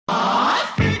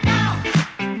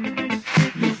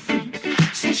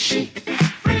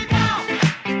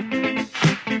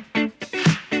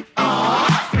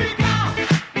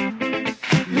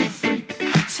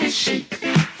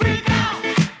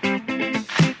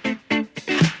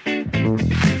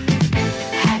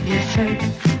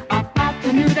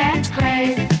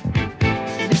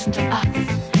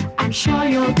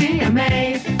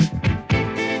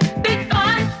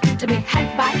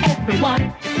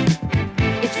one.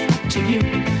 It's up to you.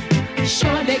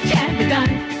 Surely can be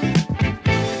done.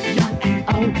 Young and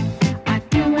old are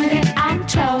doing it, I'm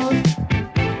told.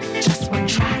 Just one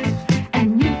try,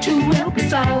 and you too will be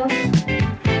sold.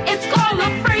 It's called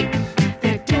a freak.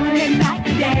 They're doing it night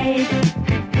and day.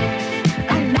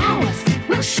 Allow us,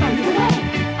 we'll show you the way.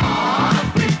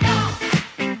 Oh, freak out.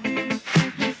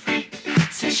 You freak,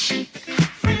 says she.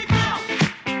 Freak out.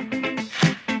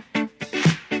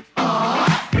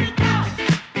 Oh, freak out.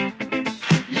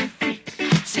 You freak,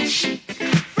 says she.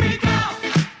 Freak out.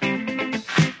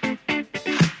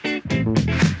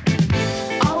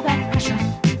 All that pressure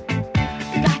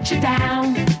got you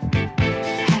down.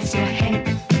 Has your head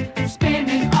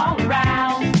spinning all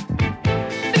around.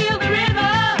 Feel the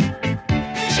rhythm,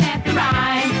 chant the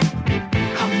rhyme.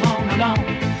 Come on along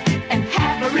and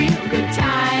have a real good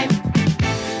time.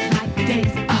 Like the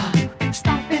days of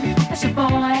stopping as a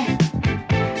boy.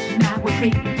 Now we're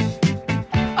free.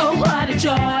 Oh, what a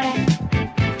joy.